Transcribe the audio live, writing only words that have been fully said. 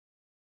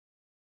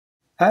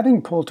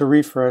Adding pull to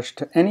refresh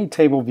to any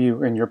table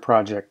view in your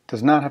project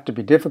does not have to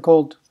be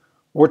difficult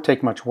or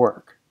take much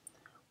work.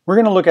 We're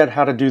going to look at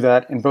how to do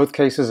that in both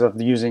cases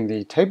of using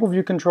the table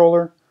view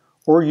controller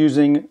or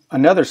using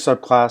another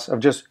subclass of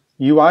just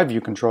UI view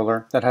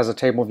controller that has a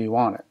table view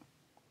on it.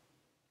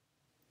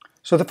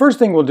 So the first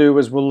thing we'll do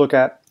is we'll look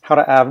at how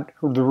to add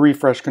the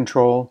refresh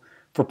control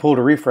for pull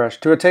to refresh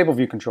to a table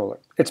view controller.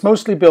 It's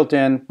mostly built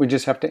in, we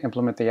just have to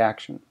implement the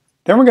action.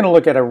 Then we're going to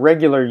look at a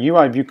regular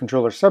UI view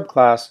controller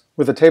subclass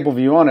with a table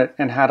view on it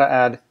and how to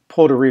add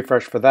pull to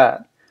refresh for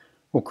that.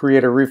 We'll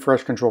create a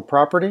refresh control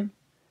property,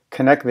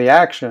 connect the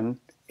action,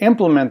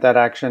 implement that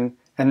action,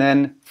 and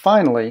then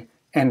finally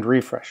end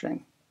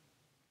refreshing.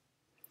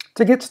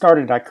 To get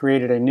started, I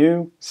created a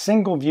new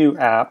single view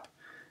app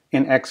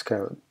in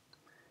Xcode.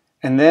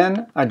 And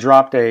then I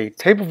dropped a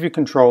table view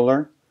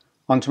controller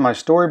onto my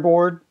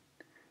storyboard,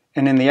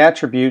 and in the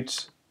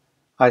attributes,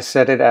 I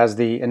set it as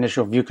the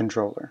initial view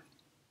controller.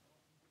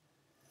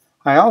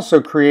 I also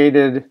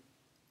created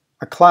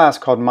a class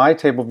called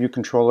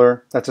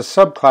myTableViewController that's a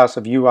subclass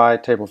of UI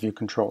table view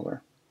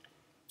controller.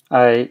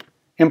 I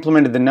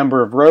implemented the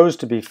number of rows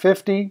to be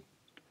 50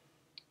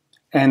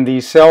 and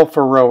the cell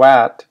for row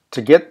at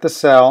to get the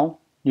cell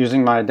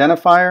using my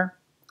identifier,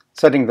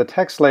 setting the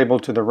text label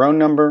to the row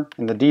number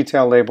and the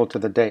detail label to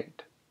the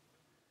date.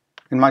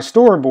 In my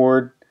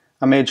storyboard,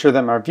 I made sure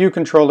that my view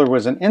controller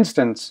was an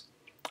instance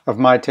of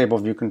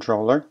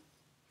myTableViewController,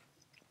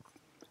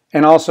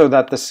 and also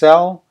that the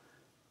cell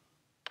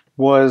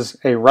was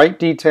a write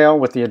detail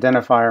with the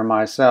identifier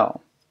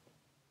myCell.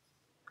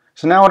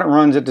 So now when it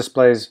runs, it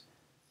displays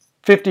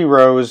 50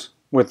 rows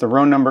with the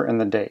row number and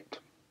the date.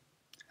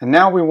 And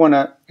now we want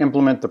to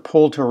implement the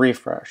pull to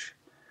refresh.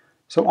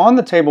 So on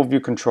the table view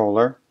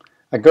controller,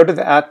 I go to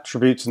the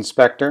attributes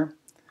inspector,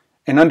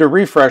 and under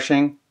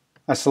refreshing,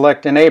 I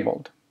select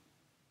enabled.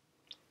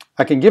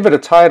 I can give it a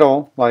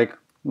title like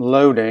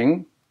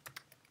loading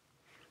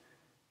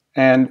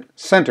and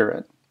center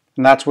it.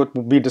 And that's what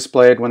will be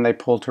displayed when they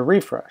pull to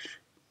refresh.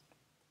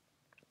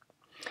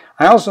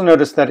 I also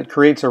noticed that it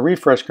creates a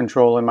refresh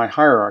control in my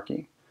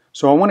hierarchy,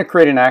 so I want to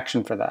create an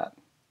action for that.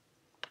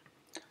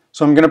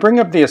 So I'm going to bring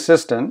up the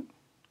assistant,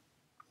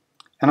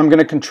 and I'm going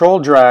to control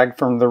drag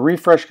from the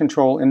refresh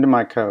control into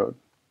my code.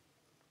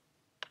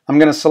 I'm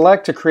going to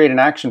select to create an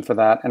action for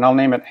that, and I'll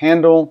name it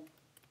handle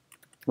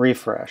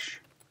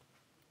refresh.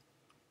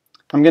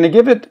 I'm going to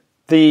give it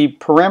the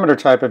parameter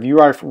type of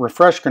UI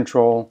refresh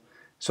control,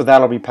 so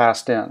that'll be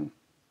passed in.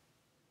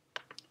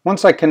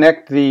 Once I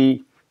connect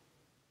the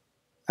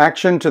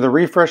action to the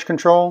refresh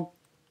control,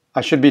 I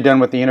should be done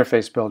with the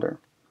interface builder.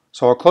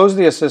 So I'll close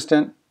the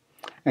assistant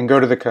and go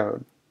to the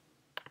code.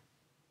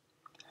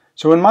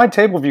 So in my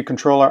table view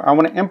controller, I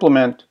want to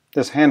implement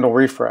this handle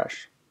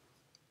refresh.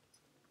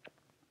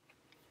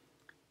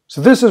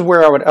 So this is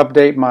where I would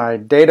update my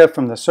data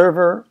from the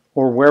server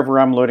or wherever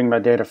I'm loading my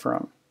data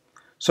from.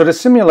 So to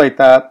simulate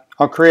that,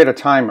 I'll create a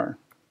timer.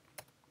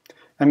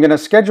 I'm going to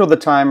schedule the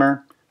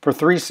timer for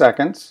 3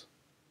 seconds,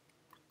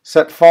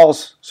 set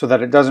false so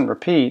that it doesn't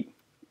repeat,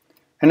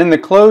 and in the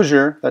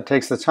closure that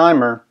takes the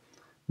timer,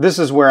 this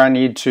is where I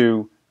need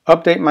to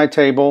update my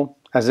table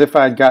as if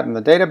I had gotten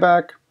the data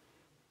back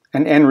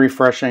and end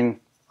refreshing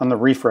on the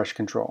refresh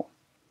control.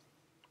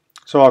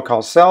 So I'll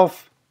call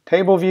self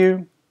table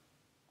view,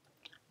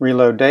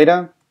 reload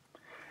data,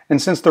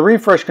 and since the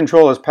refresh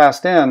control is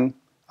passed in,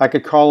 I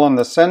could call on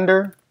the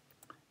sender,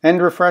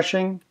 end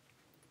refreshing,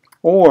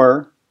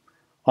 or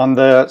on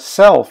the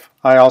self,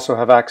 I also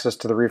have access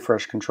to the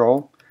refresh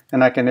control,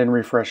 and I can end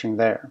refreshing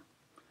there.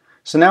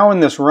 So now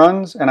when this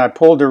runs and I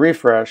pull to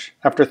refresh,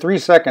 after 3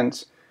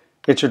 seconds,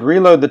 it should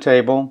reload the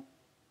table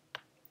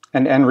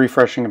and end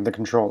refreshing of the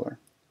controller.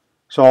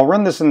 So I'll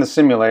run this in the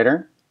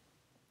simulator,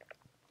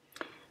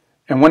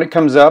 and when it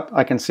comes up,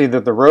 I can see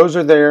that the rows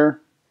are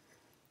there.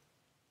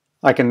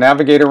 I can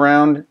navigate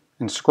around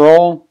and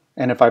scroll,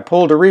 and if I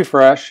pull to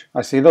refresh,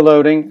 I see the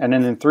loading, and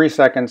then in 3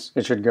 seconds,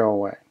 it should go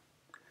away.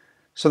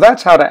 So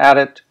that's how to add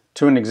it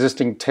to an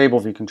existing table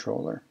view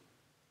controller.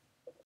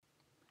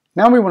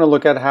 Now we want to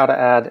look at how to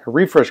add a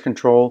refresh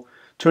control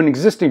to an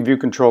existing view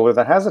controller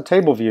that has a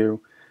table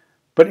view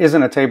but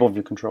isn't a table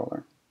view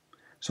controller.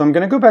 So I'm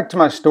going to go back to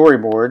my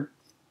storyboard,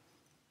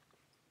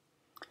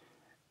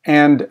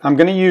 and I'm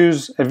going to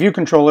use a view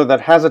controller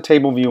that has a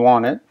table view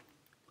on it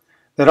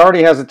that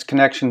already has its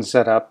connection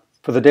set up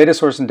for the data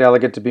source and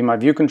delegate to be my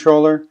view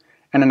controller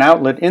and an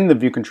outlet in the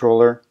view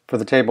controller for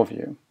the table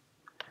view.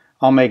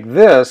 I'll make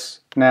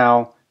this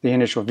now the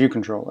initial view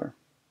controller.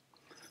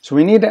 So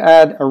we need to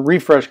add a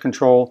refresh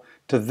control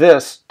to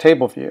this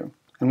table view,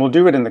 and we'll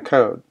do it in the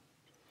code.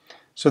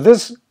 So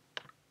this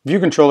view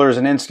controller is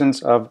an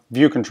instance of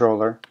view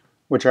controller,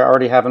 which I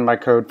already have in my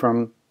code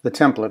from the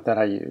template that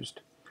I used.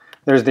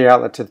 There's the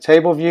outlet to the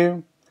table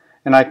view,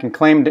 and I can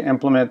claim to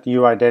implement the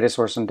UI data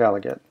source and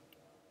delegate.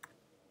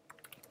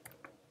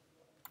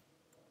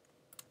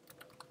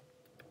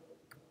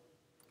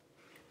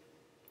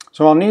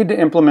 So I'll need to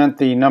implement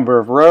the number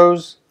of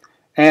rows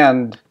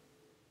and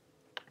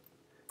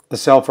the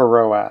cell for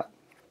row at.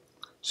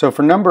 So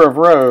for number of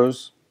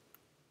rows,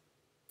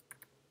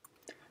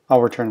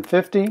 I'll return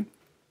 50.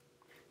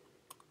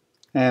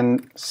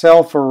 And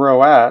cell for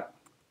row at,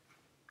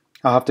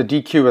 I'll have to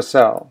dequeue a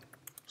cell.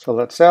 So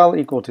let cell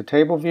equal to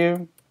table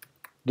view,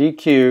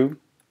 dequeue,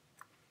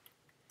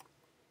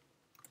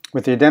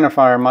 with the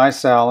identifier my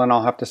cell, and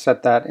I'll have to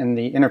set that in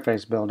the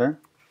interface builder,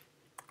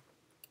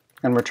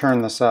 and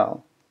return the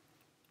cell.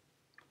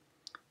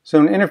 So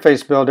in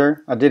interface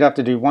builder, I did have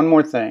to do one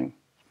more thing.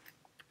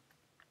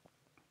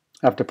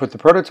 I have to put the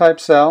prototype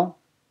cell,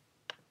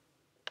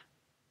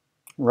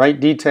 write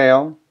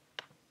detail,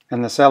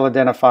 and the cell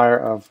identifier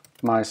of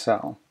my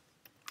cell.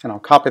 And I'll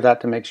copy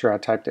that to make sure I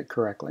typed it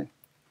correctly.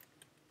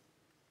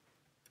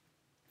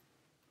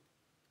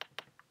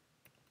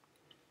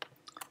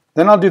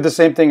 Then I'll do the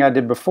same thing I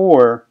did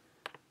before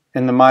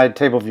in the My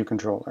Table View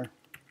controller.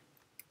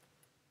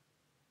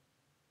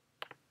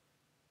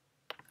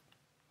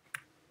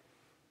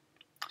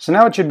 So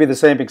now it should be the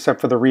same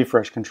except for the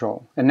refresh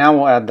control. And now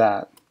we'll add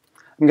that.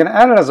 I'm going to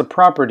add it as a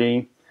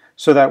property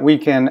so that we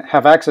can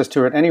have access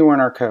to it anywhere in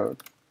our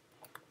code.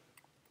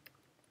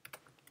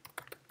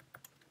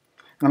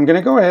 And I'm going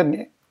to go ahead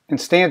and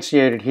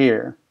instantiate it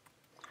here,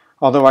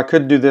 although I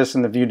could do this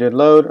in the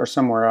viewDidLoad or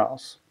somewhere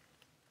else.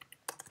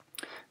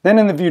 Then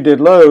in the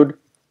viewDidLoad,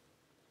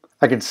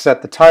 I could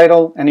set the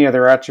title, any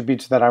other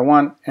attributes that I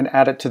want, and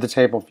add it to the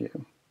table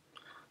view.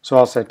 So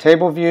I'll say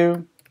table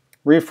view,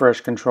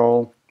 refresh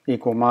control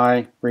equal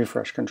my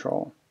refresh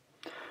control.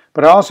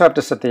 But I also have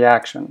to set the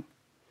action.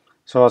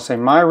 So I'll say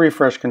my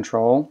refresh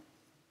control,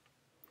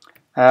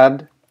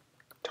 add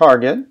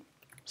target,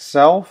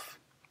 self,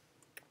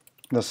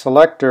 the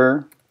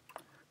selector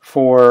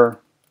for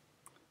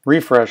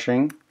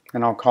refreshing,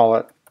 and I'll call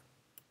it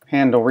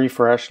handle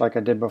refresh like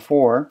I did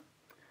before.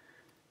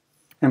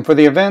 And for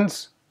the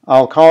events,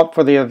 I'll call it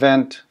for the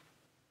event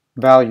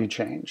value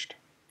changed.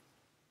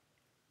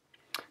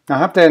 Now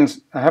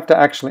I have to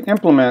actually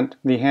implement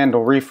the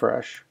handle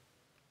refresh.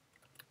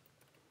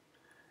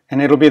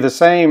 And it'll be the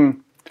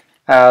same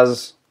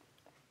as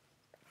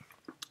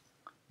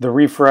the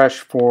refresh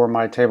for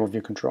my table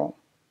view control.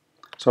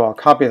 So I'll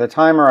copy the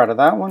timer out of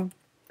that one,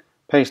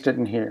 paste it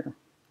in here.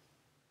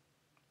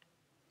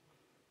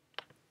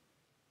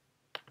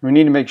 We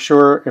need to make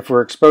sure if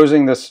we're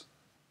exposing this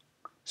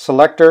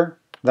selector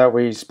that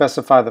we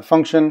specify the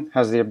function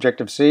has the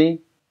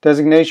Objective-C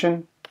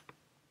designation,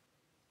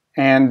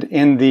 and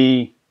in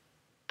the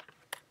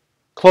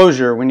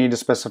closure we need to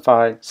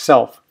specify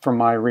self for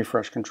my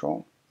refresh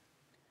control.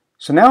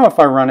 So now if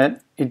I run it,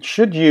 it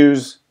should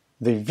use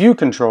the view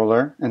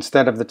controller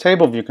instead of the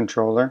table view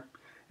controller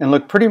and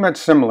look pretty much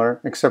similar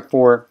except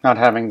for not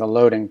having the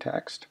loading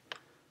text.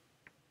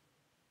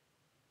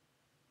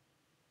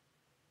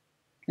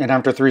 And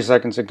after 3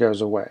 seconds it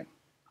goes away.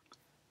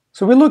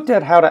 So we looked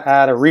at how to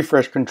add a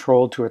refresh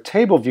control to a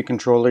table view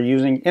controller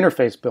using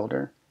Interface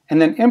Builder,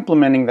 and then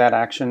implementing that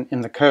action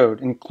in the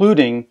code,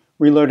 including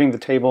reloading the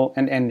table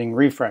and ending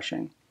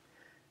refreshing.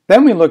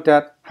 Then we looked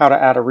at how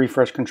to add a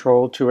refresh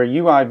control to a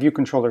UI view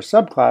controller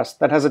subclass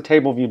that has a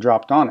table view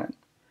dropped on it.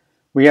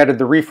 We added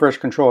the refresh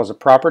control as a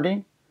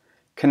property,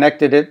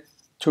 connected it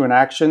to an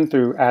action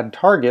through add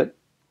target,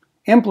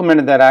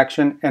 implemented that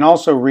action, and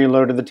also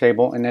reloaded the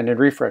table and ended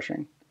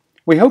refreshing.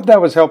 We hope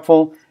that was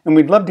helpful, and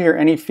we'd love to hear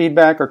any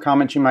feedback or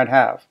comments you might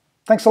have.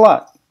 Thanks a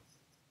lot.